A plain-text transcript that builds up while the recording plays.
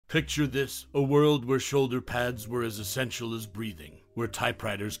Picture this, a world where shoulder pads were as essential as breathing, where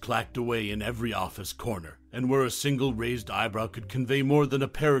typewriters clacked away in every office corner, and where a single raised eyebrow could convey more than a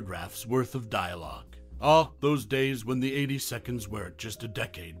paragraph's worth of dialogue. Ah, those days when the 80 seconds weren't just a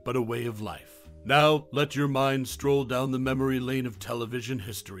decade, but a way of life. Now, let your mind stroll down the memory lane of television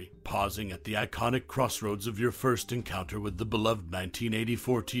history, pausing at the iconic crossroads of your first encounter with the beloved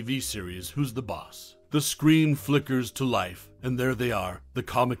 1984 TV series, Who's the Boss? The screen flickers to life, and there they are, the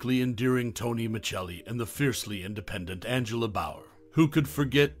comically endearing Tony Micelli and the fiercely independent Angela Bauer. Who could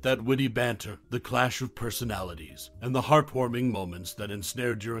forget that witty banter, the clash of personalities, and the heartwarming moments that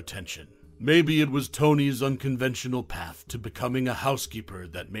ensnared your attention? Maybe it was Tony's unconventional path to becoming a housekeeper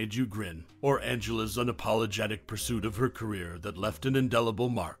that made you grin, or Angela's unapologetic pursuit of her career that left an indelible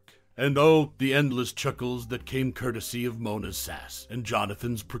mark. And oh, the endless chuckles that came courtesy of Mona's sass and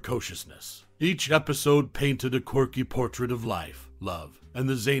Jonathan's precociousness. Each episode painted a quirky portrait of life, love, and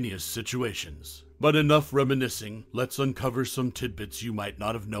the zaniest situations. But enough reminiscing, let's uncover some tidbits you might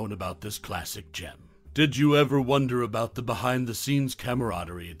not have known about this classic gem. Did you ever wonder about the behind-the-scenes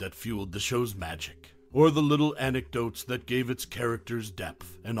camaraderie that fueled the show's magic? Or the little anecdotes that gave its characters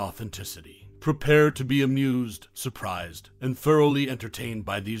depth and authenticity? Prepare to be amused, surprised, and thoroughly entertained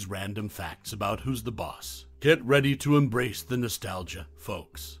by these random facts about Who's the Boss. Get ready to embrace the nostalgia,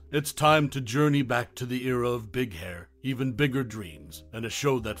 folks. It's time to journey back to the era of big hair, even bigger dreams, and a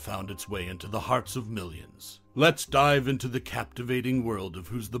show that found its way into the hearts of millions. Let's dive into the captivating world of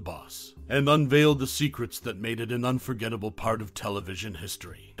Who's the Boss, and unveil the secrets that made it an unforgettable part of television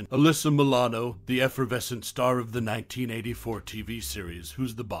history. Alyssa Milano, the effervescent star of the 1984 TV series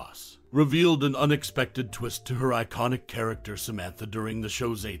Who's the Boss, revealed an unexpected twist to her iconic character Samantha during the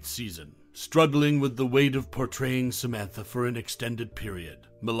show's 8th season. Struggling with the weight of portraying Samantha for an extended period,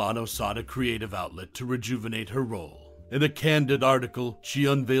 Milano sought a creative outlet to rejuvenate her role. In a candid article, she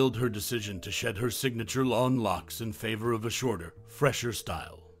unveiled her decision to shed her signature long locks in favor of a shorter, fresher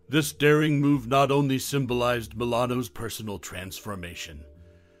style. This daring move not only symbolized Milano's personal transformation,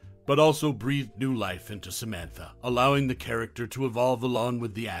 but also breathed new life into Samantha, allowing the character to evolve along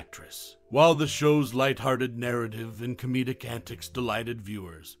with the actress. While the show's lighthearted narrative and comedic antics delighted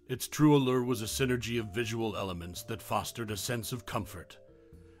viewers, its true allure was a synergy of visual elements that fostered a sense of comfort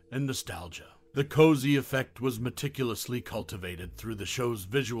and nostalgia. The cozy effect was meticulously cultivated through the show's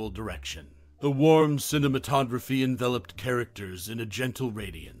visual direction. The warm cinematography enveloped characters in a gentle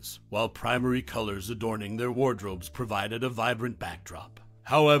radiance, while primary colors adorning their wardrobes provided a vibrant backdrop.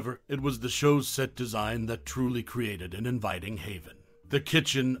 However, it was the show's set design that truly created an inviting haven. The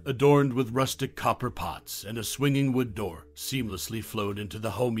kitchen, adorned with rustic copper pots and a swinging wood door, seamlessly flowed into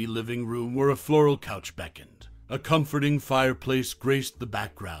the homey living room where a floral couch beckoned. A comforting fireplace graced the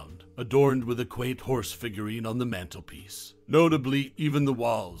background, adorned with a quaint horse figurine on the mantelpiece. Notably, even the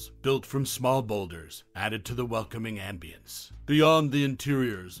walls, built from small boulders, added to the welcoming ambience. Beyond the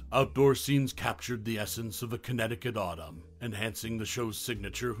interiors, outdoor scenes captured the essence of a Connecticut autumn, enhancing the show's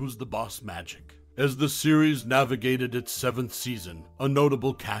signature Who's the Boss magic. As the series navigated its 7th season, a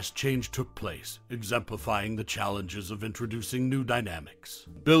notable cast change took place, exemplifying the challenges of introducing new dynamics.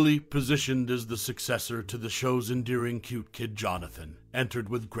 Billy, positioned as the successor to the show's endearing cute kid Jonathan, entered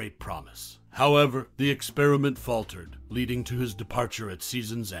with great promise. However, the experiment faltered, leading to his departure at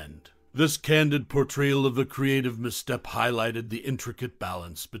season's end. This candid portrayal of a creative misstep highlighted the intricate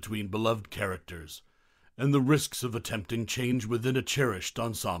balance between beloved characters and the risks of attempting change within a cherished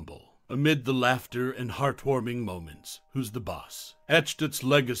ensemble. Amid the laughter and heartwarming moments, Who's the Boss etched its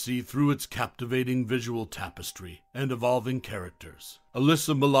legacy through its captivating visual tapestry and evolving characters.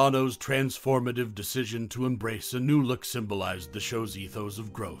 Alyssa Milano's transformative decision to embrace a new look symbolized the show's ethos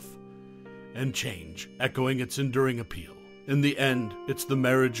of growth and change, echoing its enduring appeal. In the end, it's the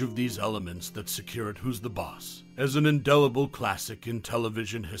marriage of these elements that secured Who's the Boss as an indelible classic in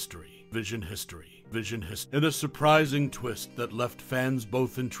television history. In a surprising twist that left fans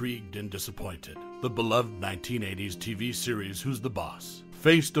both intrigued and disappointed, the beloved 1980s TV series Who's the Boss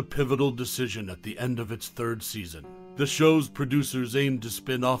faced a pivotal decision at the end of its 3rd season. The show's producers aimed to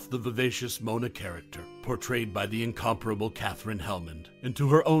spin off the vivacious Mona character, portrayed by the incomparable Katherine Helmond, into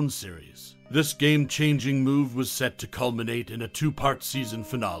her own series. This game-changing move was set to culminate in a 2-part season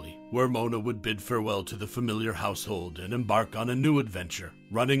finale, where Mona would bid farewell to the familiar household and embark on a new adventure,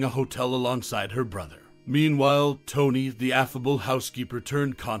 running a hotel alongside her brother. Meanwhile, Tony, the affable housekeeper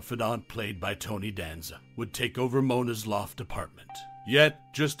turned confidant played by Tony Danza, would take over Mona's loft apartment.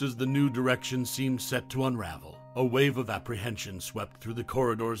 Yet, just as the new direction seemed set to unravel, a wave of apprehension swept through the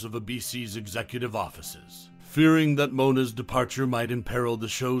corridors of ABC's executive offices. Fearing that Mona's departure might imperil the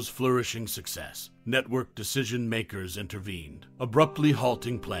show's flourishing success, network decision-makers intervened, abruptly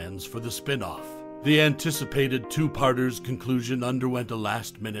halting plans for the spin-off. The anticipated two-parter's conclusion underwent a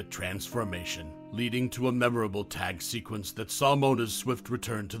last-minute transformation, leading to a memorable tag sequence that saw Mona's swift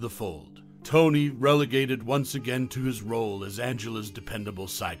return to the fold. Tony, relegated once again to his role as Angela's dependable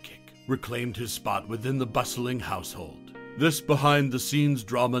sidekick, reclaimed his spot within the bustling household. This behind-the-scenes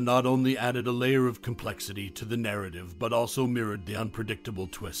drama not only added a layer of complexity to the narrative, but also mirrored the unpredictable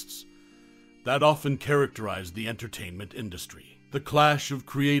twists that often characterize the entertainment industry. The clash of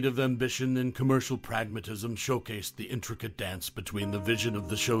creative ambition and commercial pragmatism showcased the intricate dance between the vision of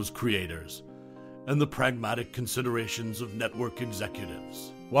the show's creators and the pragmatic considerations of network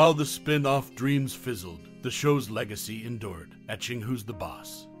executives. While the spin-off dreams fizzled, the show's legacy endured, etching Who's the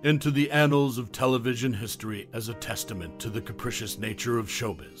Boss into the annals of television history as a testament to the capricious nature of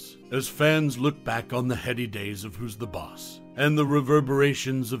showbiz. As fans look back on the heady days of Who's the Boss and the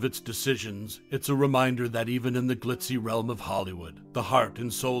reverberations of its decisions, it's a reminder that even in the glitzy realm of Hollywood, the heart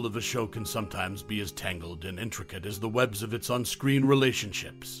and soul of a show can sometimes be as tangled and intricate as the webs of its on-screen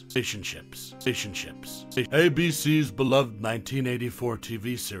relationships. ABC's beloved 1984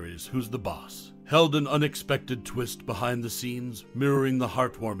 TV series, Who's the Boss, held an unexpected twist behind the scenes, mirroring the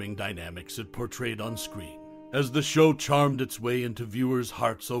heartwarming dynamics it portrayed on screen. As the show charmed its way into viewers'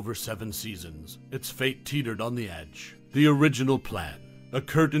 hearts over 7 seasons, its fate teetered on the edge. The original plan, a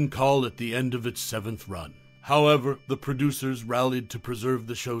curtain call at the end of its 7th run. However, the producers rallied to preserve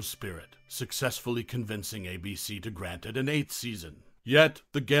the show's spirit, successfully convincing ABC to grant it an 8th season. Yet,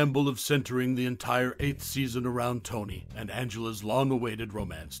 the gamble of centering the entire 8th season around Tony and Angela's long-awaited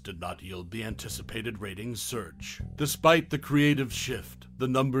romance did not yield the anticipated ratings surge. Despite the creative shift, the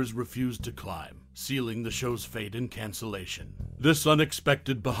numbers refused to climb, sealing the show's fate in cancellation. This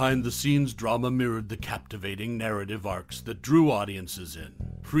unexpected behind-the-scenes drama mirrored the captivating narrative arcs that drew audiences in.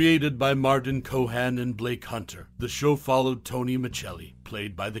 Created by Martin Cohan and Blake Hunter, the show followed Tony Micelli,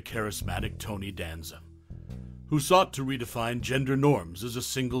 played by the charismatic Tony Danza, who sought to redefine gender norms as a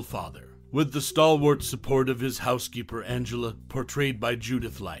single father. With the stalwart support of his housekeeper Angela, portrayed by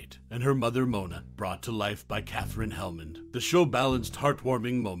Judith Light, and her mother Mona, brought to life by Katherine Helmond, the show balanced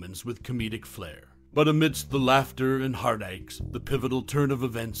heartwarming moments with comedic flair. But amidst the laughter and heartaches, the pivotal turn of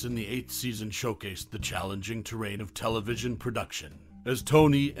events in the 8th season showcased the challenging terrain of television production. As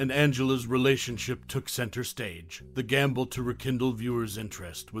Tony and Angela's relationship took center stage, the gamble to rekindle viewers'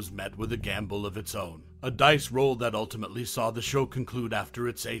 interest was met with a gamble of its own, a dice roll that ultimately saw the show conclude after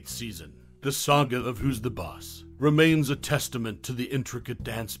its 8th season. The saga of Who's the Boss remains a testament to the intricate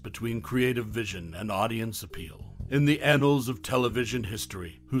dance between creative vision and audience appeal. In the annals of television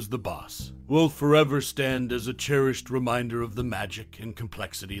history, Who's the Boss will forever stand as a cherished reminder of the magic and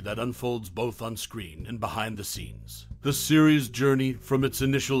complexity that unfolds both on screen and behind the scenes. The series' journey, from its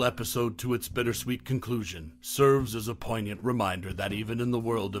initial episode to its bittersweet conclusion, serves as a poignant reminder that even in the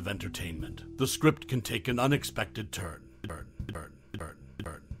world of entertainment, the script can take an unexpected turn.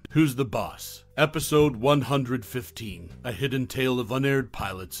 Who's the Boss? Episode 115, a hidden tale of unaired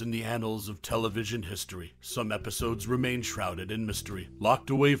pilots in the annals of television history. Some episodes remain shrouded in mystery, locked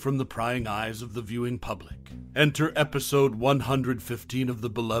away from the prying eyes of the viewing public. Enter episode 115 of the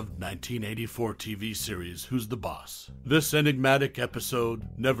beloved 1984 TV series, Who's the Boss? This enigmatic episode,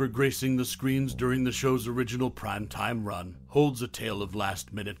 never gracing the screens during the show's original primetime run, holds a tale of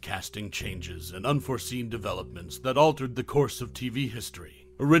last-minute casting changes and unforeseen developments that altered the course of TV history.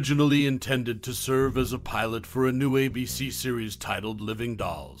 Originally intended to serve as a pilot for a new ABC series titled Living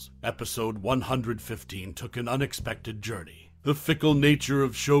Dolls, episode 115 took an unexpected journey. The fickle nature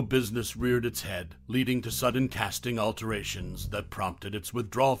of show business reared its head, leading to sudden casting alterations that prompted its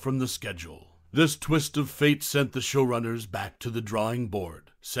withdrawal from the schedule. This twist of fate sent the showrunners back to the drawing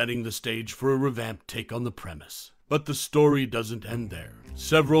board, setting the stage for a revamped take on the premise. But the story doesn't end there.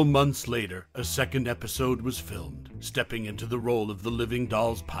 Several months later, a second episode was filmed, stepping into the role of the Living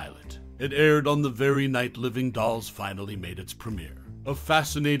Dolls pilot. It aired on the very night Living Dolls finally made its premiere. A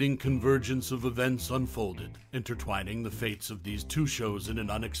fascinating convergence of events unfolded, intertwining the fates of these two shows in an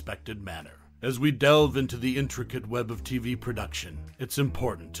unexpected manner. As we delve into the intricate web of TV production, it's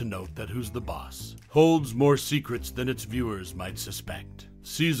important to note that Who's the Boss holds more secrets than its viewers might suspect.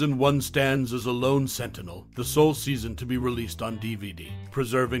 Season 1 stands as a lone sentinel, the sole season to be released on DVD,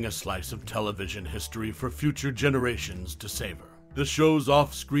 preserving a slice of television history for future generations to savor. The show's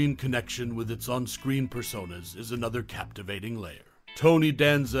off-screen connection with its on-screen personas is another captivating layer. Tony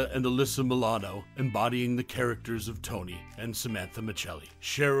Danza and Alyssa Milano, embodying the characters of Tony and Samantha Micelli,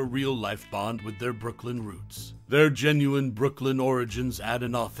 share a real-life bond with their Brooklyn roots. Their genuine Brooklyn origins add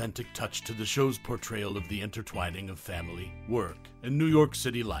an authentic touch to the show's portrayal of the intertwining of family, work, and New York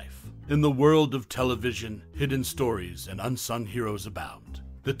City life. In the world of television, hidden stories and unsung heroes abound.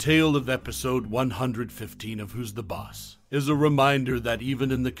 The tale of episode 115 of Who's the Boss is a reminder that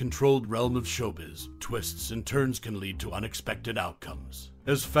even in the controlled realm of showbiz, twists and turns can lead to unexpected outcomes.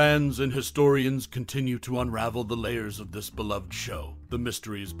 As fans and historians continue to unravel the layers of this beloved show, the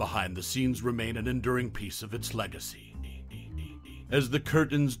mysteries behind the scenes remain an enduring piece of its legacy. As the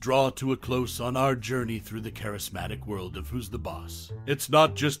curtains draw to a close on our journey through the charismatic world of Who's the Boss, it's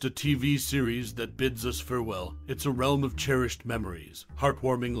not just a TV series that bids us farewell, it's a realm of cherished memories,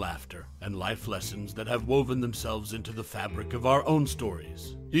 heartwarming laughter, and life lessons that have woven themselves into the fabric of our own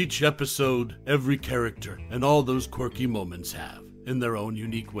stories. Each episode, every character, and all those quirky moments have, in their own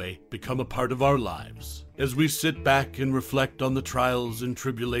unique way, become a part of our lives. As we sit back and reflect on the trials and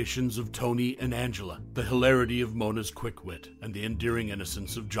tribulations of Tony and Angela, the hilarity of Mona's quick wit, and the endearing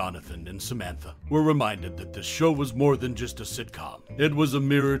innocence of Jonathan and Samantha, we're reminded that this show was more than just a sitcom. It was a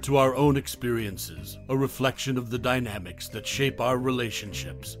mirror to our own experiences, a reflection of the dynamics that shape our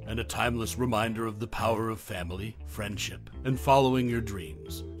relationships, and a timeless reminder of the power of family, friendship, and following your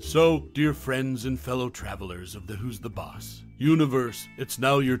dreams. So, dear friends and fellow travelers of the Who's the Boss universe, it's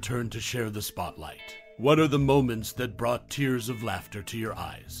now your turn to share the spotlight. What are the moments that brought tears of laughter to your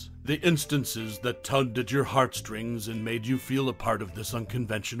eyes? The instances that tugged at your heartstrings and made you feel a part of this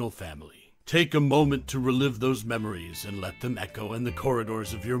unconventional family? Take a moment to relive those memories and let them echo in the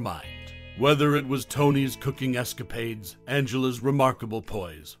corridors of your mind. Whether it was Tony's cooking escapades, Angela's remarkable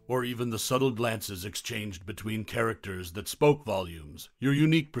poise, or even the subtle glances exchanged between characters that spoke volumes, your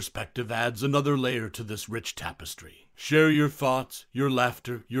unique perspective adds another layer to this rich tapestry. Share your thoughts, your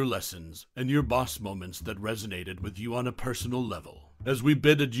laughter, your lessons, and your boss moments that resonated with you on a personal level. As we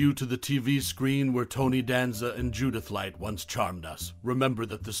bid adieu to the TV screen where Tony Danza and Judith Light once charmed us, remember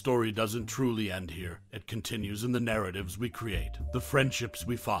that the story doesn't truly end here. It continues in the narratives we create, the friendships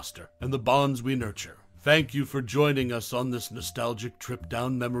we foster, and the bonds we nurture. Thank you for joining us on this nostalgic trip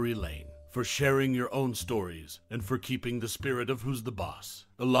down memory lane, for sharing your own stories, and for keeping the spirit of Who's the Boss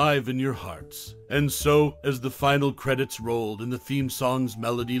alive in your hearts. And so, as the final credits rolled and the theme song's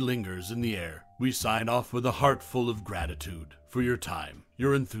melody lingers in the air, we sign off with a heart full of gratitude for your time,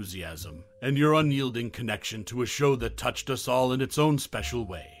 your enthusiasm, and your unyielding connection to a show that touched us all in its own special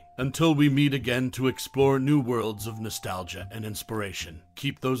way. Until we meet again to explore new worlds of nostalgia and inspiration,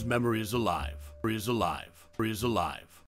 keep those memories alive. Memories alive. Memories alive.